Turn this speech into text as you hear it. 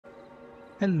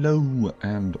Hello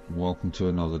and welcome to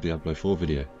another Diablo 4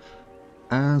 video.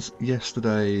 As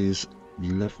yesterday's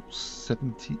level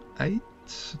 78,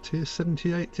 tier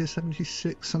 78, tier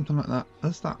 76, something like that,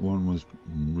 as that one was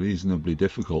reasonably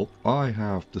difficult, I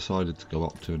have decided to go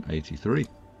up to an 83.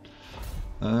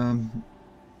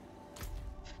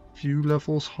 Few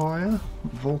levels higher,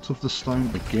 Vault of the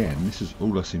Stone again. This is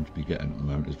all I seem to be getting at the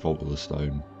moment, is Vault of the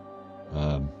Stone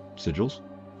sigils.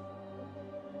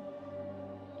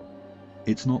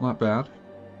 It's not that bad,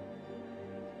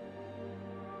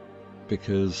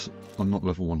 because I'm not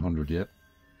level 100 yet,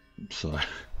 so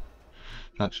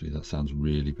actually that sounds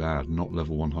really bad, not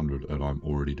level 100 and I'm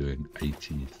already doing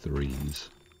 83s.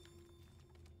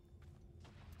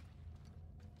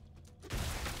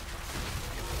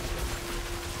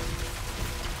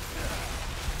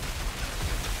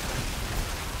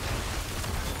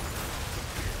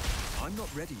 I'm not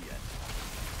ready yet.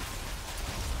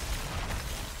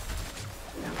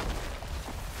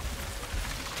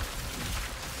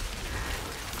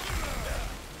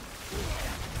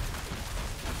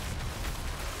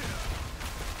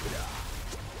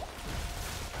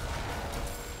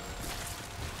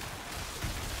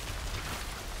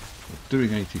 Doing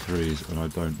 83s and I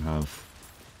don't have,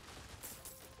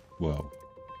 well,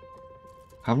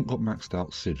 haven't got maxed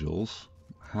out sigils,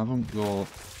 haven't got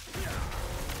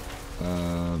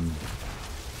well,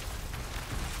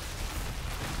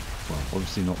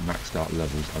 obviously not maxed out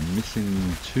levels. I'm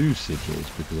missing 2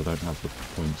 sigils because I don't have the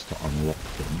points to unlock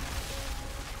them.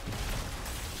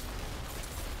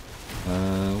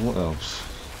 What else?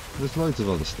 There's loads of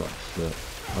other stuff that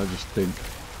I just think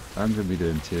I'm going to be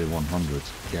doing tier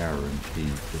 100s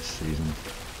guaranteed this season.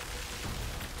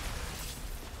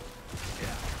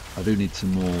 I do need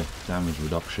some more damage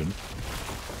reduction.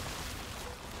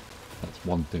 That's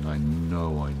one thing I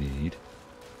know I need.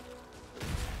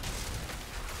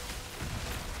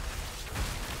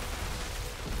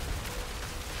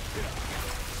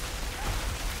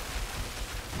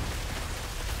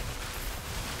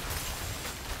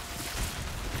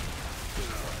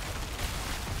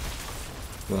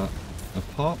 But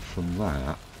apart from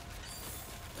that,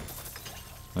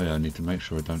 oh yeah, I need to make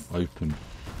sure I don't open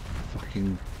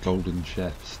fucking golden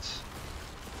chests,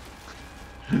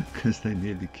 because they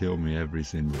nearly kill me every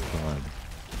single time.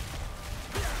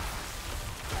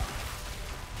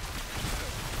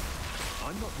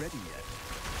 I'm not ready yet.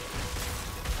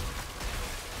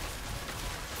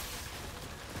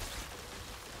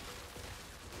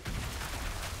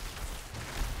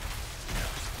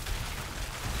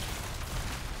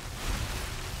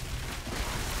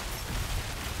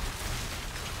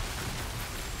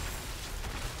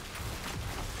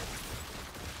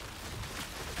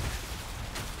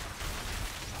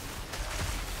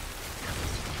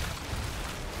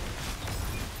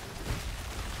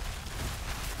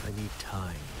 I need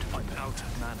time. I'm out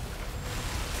of mana.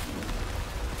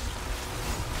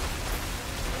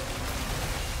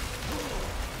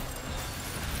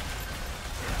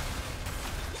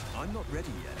 I'm not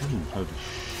ready yet. Ooh, holy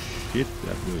shit,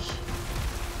 that was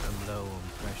I'm low on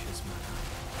precious mana.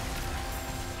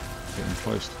 getting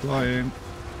close to dying.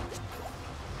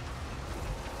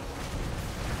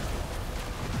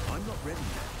 I'm not ready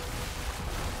yet.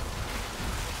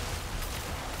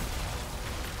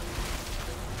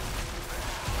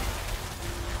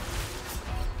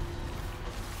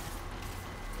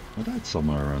 I died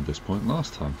somewhere around this point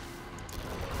last time.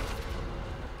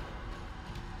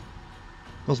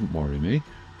 Doesn't worry me,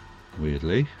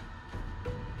 weirdly.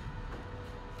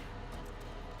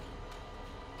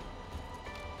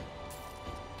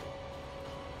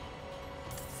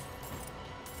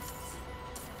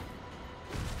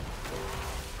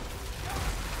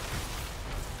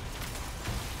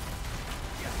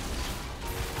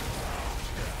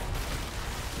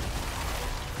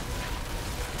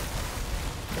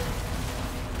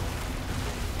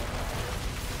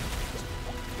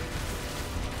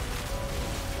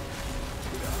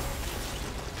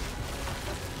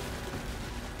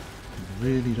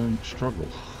 Really don't struggle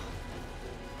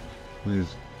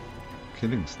with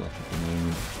killing stuff at the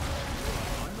moment.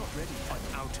 I'm not ready.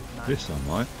 I'm out of mana. This I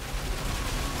might.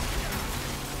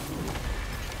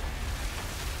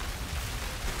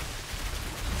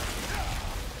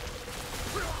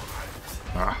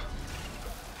 Ah!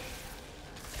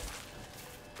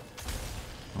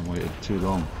 I waited too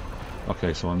long.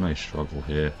 Okay, so I may struggle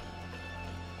here.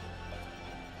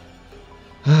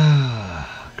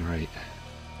 Ah, great.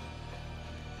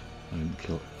 I didn't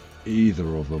kill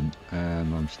either of them,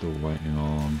 and I'm still waiting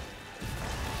on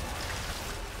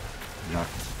that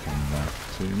to come back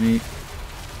to me.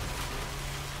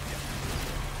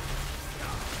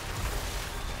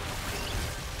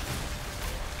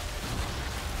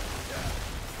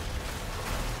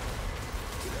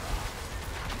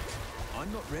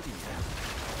 I'm not ready yet.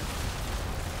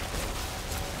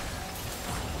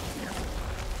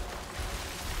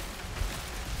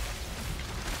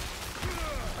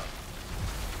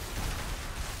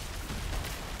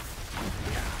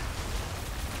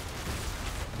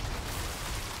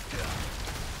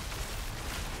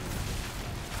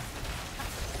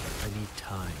 I need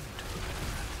time to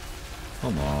prepare.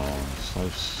 Come on, so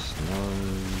slow.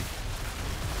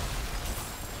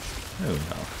 There we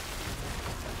go.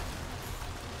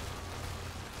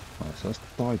 Right, so that's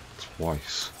died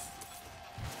twice.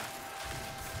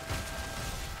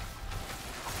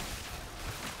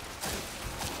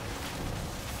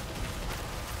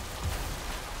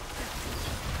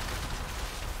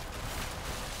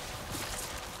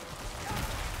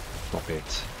 Stop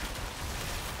it.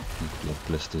 These blood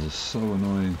blisters are so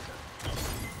annoying.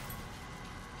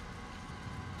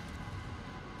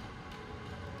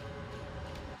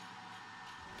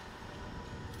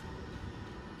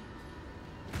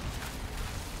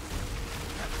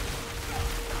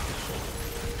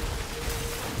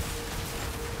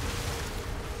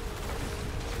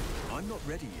 I'm not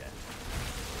ready yet.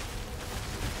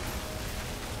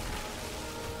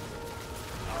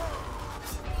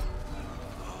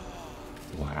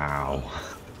 Wow.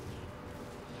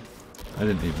 I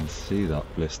didn't even see that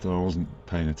blister. I wasn't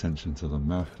paying attention to the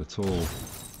map at all.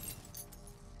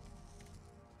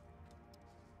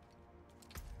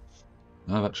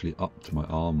 I've actually upped my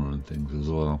armour and things as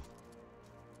well.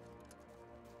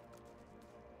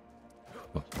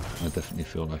 But I definitely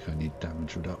feel like I need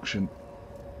damage reduction.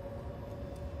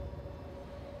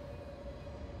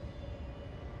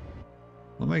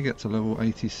 I may get to level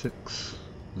 86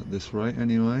 at this rate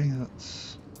anyway.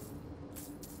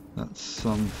 That's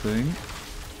something.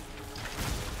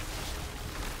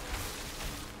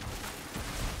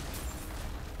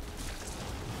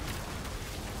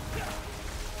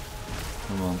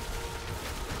 Come on.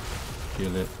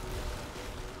 Kill it.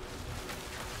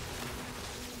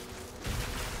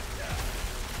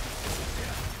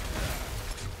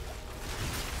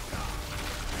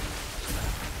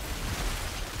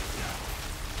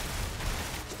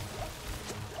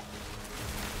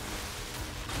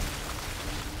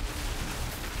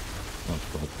 Oh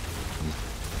god.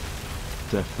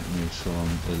 There's definitely some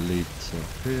elites up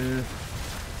here.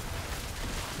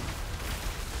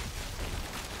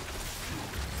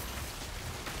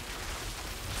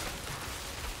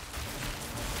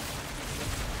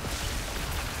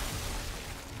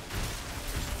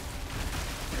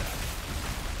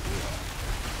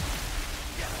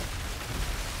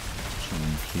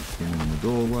 Keep him in the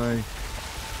doorway.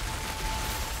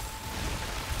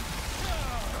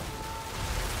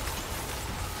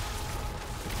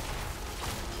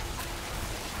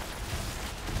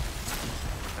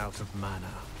 Out of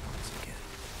mana once again.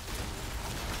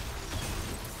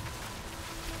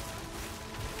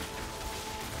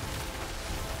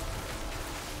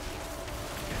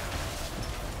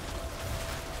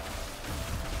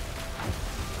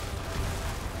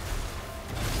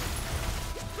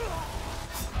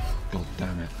 God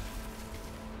damn it.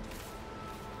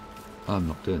 I'm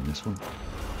not doing this one.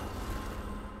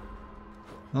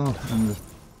 Oh, and the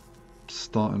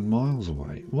starting miles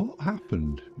away. What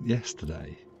happened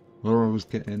yesterday where I was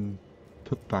getting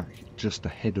put back just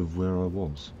ahead of where I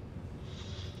was?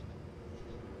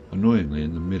 Annoyingly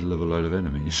in the middle of a load of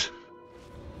enemies.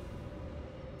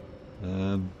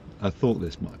 I thought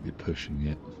this might be pushing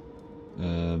it.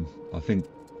 I think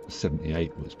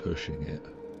 78 was pushing it.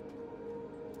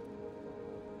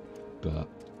 But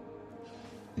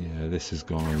yeah, this has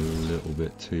gone a little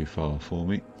bit too far for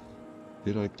me.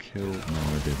 Did I kill? No,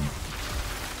 I didn't.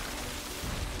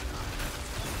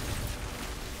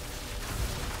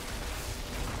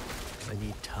 I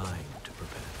need time to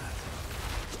prepare that.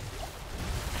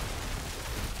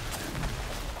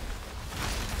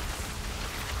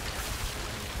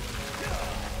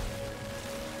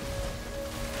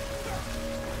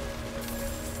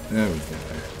 There we go.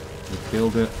 We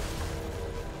killed it.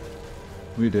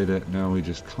 We did it. Now we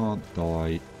just can't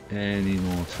die any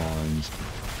more times,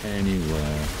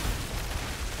 anywhere.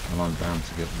 And I'm bound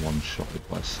to get one-shotted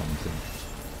by something.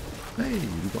 Hey,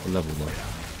 we got a level though.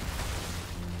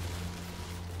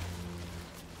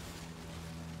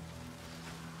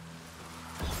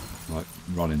 Like,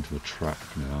 run into a trap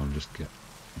now and just get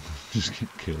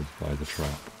killed by the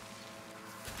trap.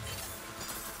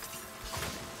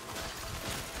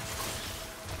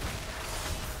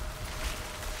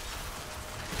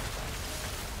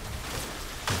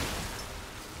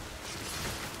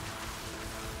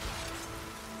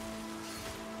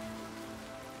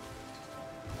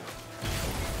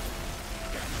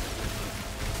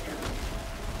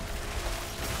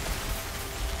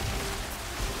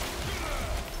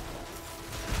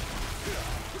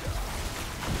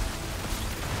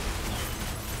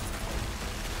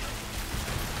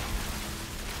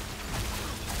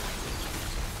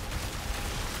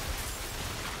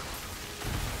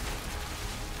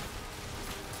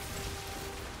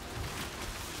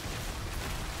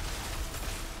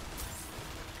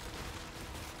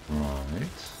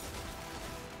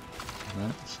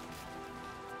 That's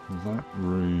that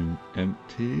room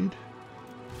emptied.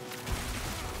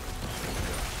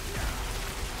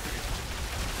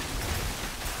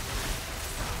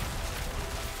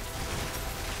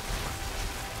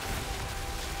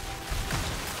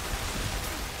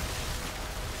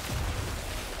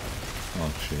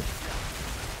 Oh shit.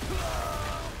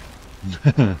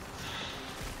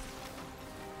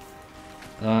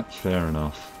 That's fair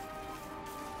enough.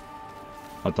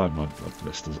 I don't mind the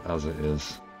list as it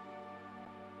is.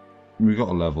 We got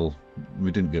a level.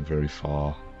 We didn't get very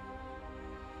far.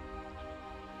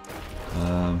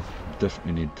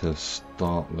 Definitely need to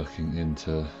start looking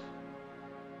into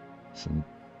some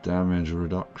damage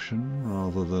reduction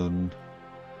rather than...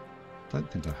 I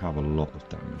don't think I have a lot of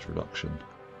damage reduction.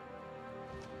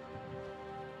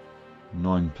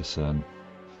 9%.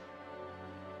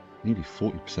 Nearly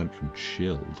 40% from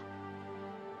shield.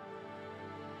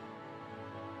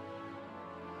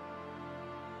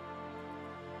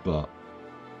 But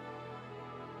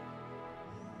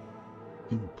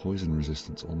poison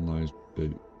resistance on those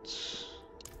boots.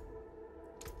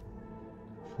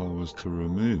 If I was to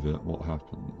remove it, what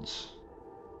happens?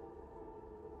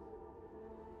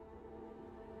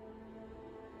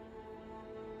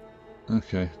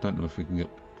 Okay, don't know if we can get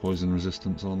poison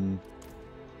resistance on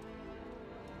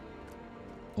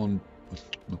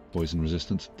not poison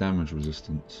resistance, damage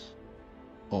resistance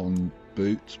on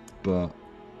boots, but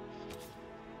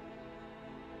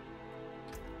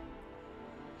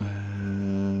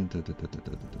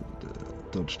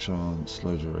dodge chance,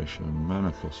 slow duration,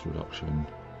 mana cost reduction.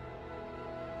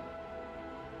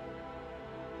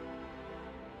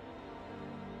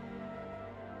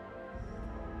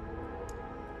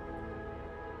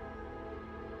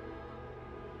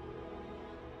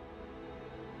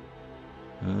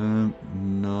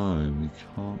 No, we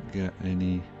can't get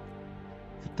any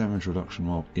damage reduction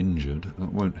while injured.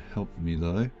 That won't help me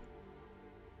though.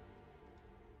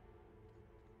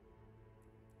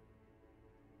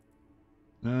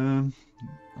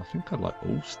 I think I'd like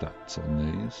all stats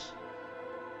on these.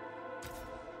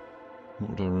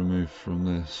 What would I remove from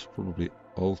this? Probably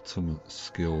ultimate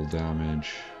skill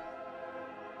damage.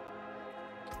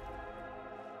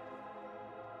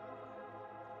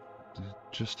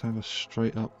 Just have a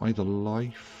straight up either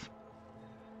life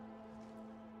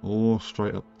or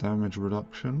straight up damage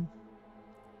reduction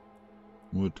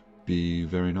would be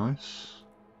very nice.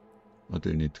 I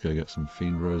do need to go get some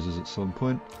fiend roses at some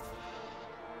point.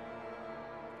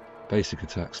 Basic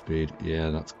attack speed, yeah,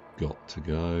 that's got to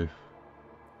go.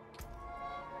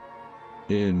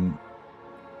 In...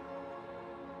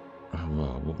 oh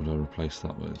well, what would I replace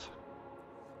that with?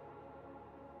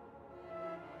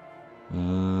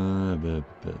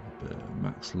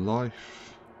 Max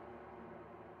life.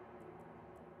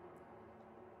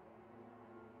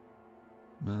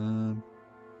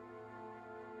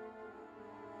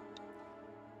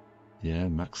 Yeah,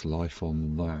 max life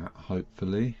on that,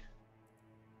 hopefully.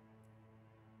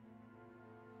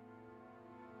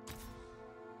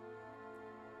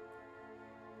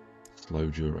 Slow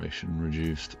duration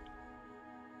reduced.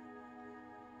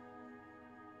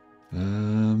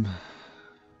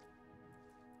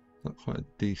 Got quite a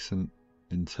decent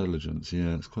intelligence.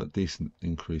 Yeah, it's quite a decent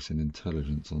increase in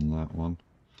intelligence on that one.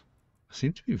 I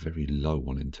seem to be very low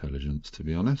on intelligence, to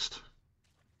be honest.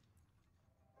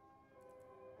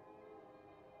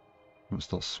 I might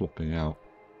start swapping out.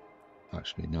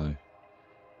 Actually, no.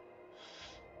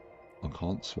 I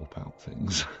can't swap out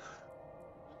things.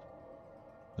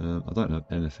 I don't have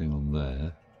anything on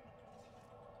there.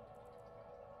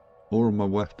 Or on my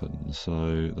weapons,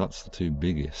 so that's the two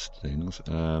biggest things.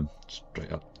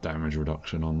 Straight up damage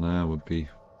reduction on there would be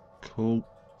cool.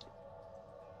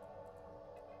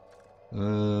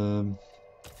 What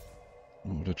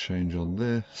would I change on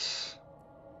this?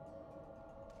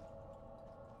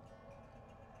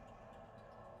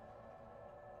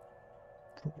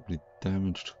 Probably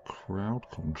damaged crowd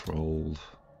controlled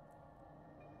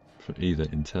for either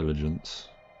intelligence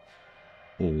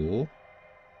or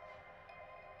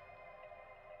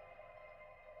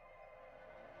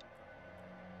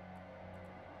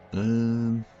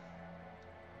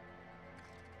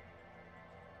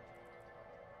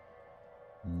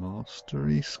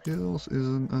mastery skills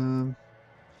isn't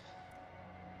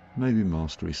maybe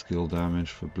mastery skill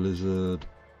damage for Blizzard,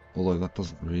 although that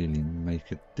doesn't really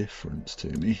make a difference to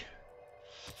me.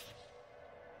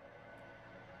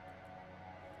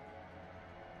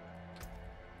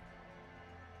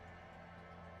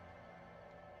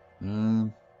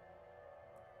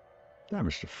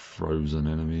 Damage to frozen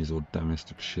enemies or damage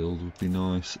to shield would be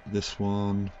nice. This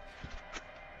one,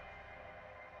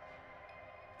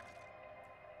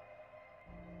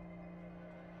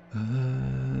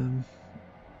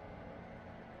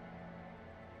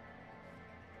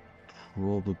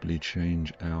 Probably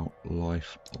change out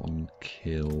life on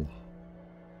kill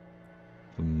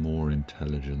for more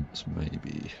intelligence,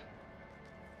 maybe.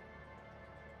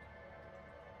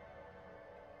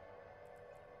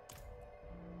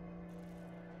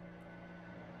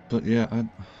 But yeah, I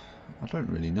don't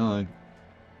really know.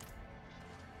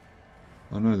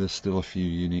 I know there's still a few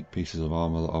unique pieces of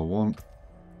armour that I want.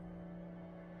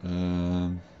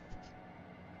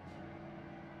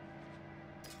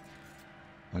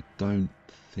 I don't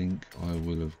think I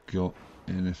will have got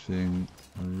anything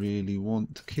I really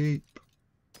want to keep.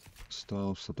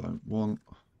 Staffs I don't want.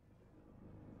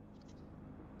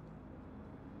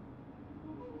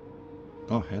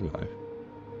 Oh, hello.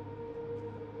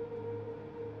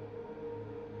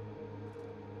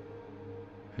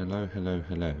 Hello, hello,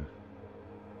 hello.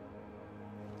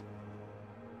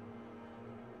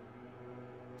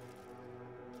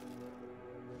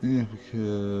 Yeah, we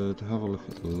could have a look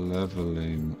at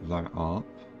leveling that up.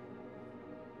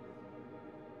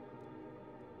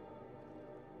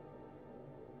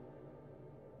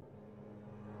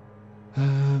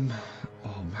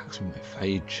 Oh, maximum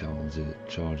fade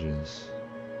charges.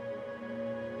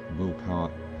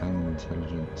 Willpower and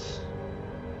intelligence.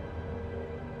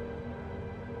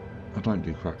 I don't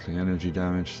do crackling energy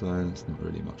damage, so there's not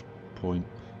really much point.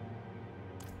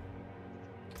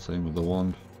 Same with the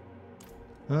wand.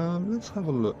 Let's have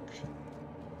a look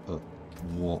at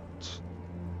what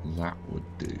that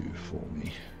would do for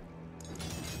me.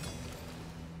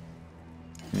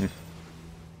 Yeah.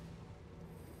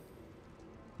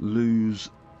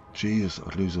 Geez,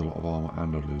 I'd lose a lot of armor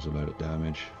and I'd lose a load of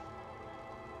damage.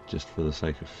 Just for the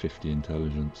sake of 50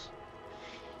 intelligence.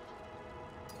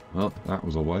 Well, that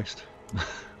was a waste.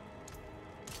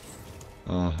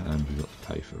 And we've got to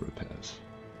pay for repairs.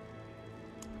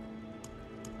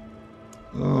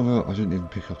 Oh, well, I didn't even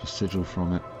pick up a sigil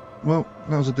from it. Well,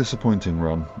 that was a disappointing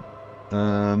run.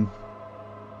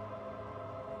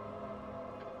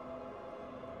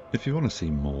 If you want to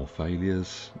see more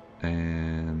failures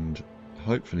and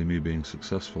hopefully me being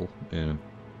successful in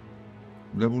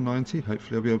level 90,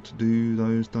 hopefully I'll be able to do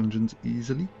those dungeons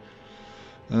easily.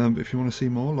 If you want to see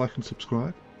more, like and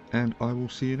subscribe, and I will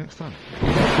see you next time.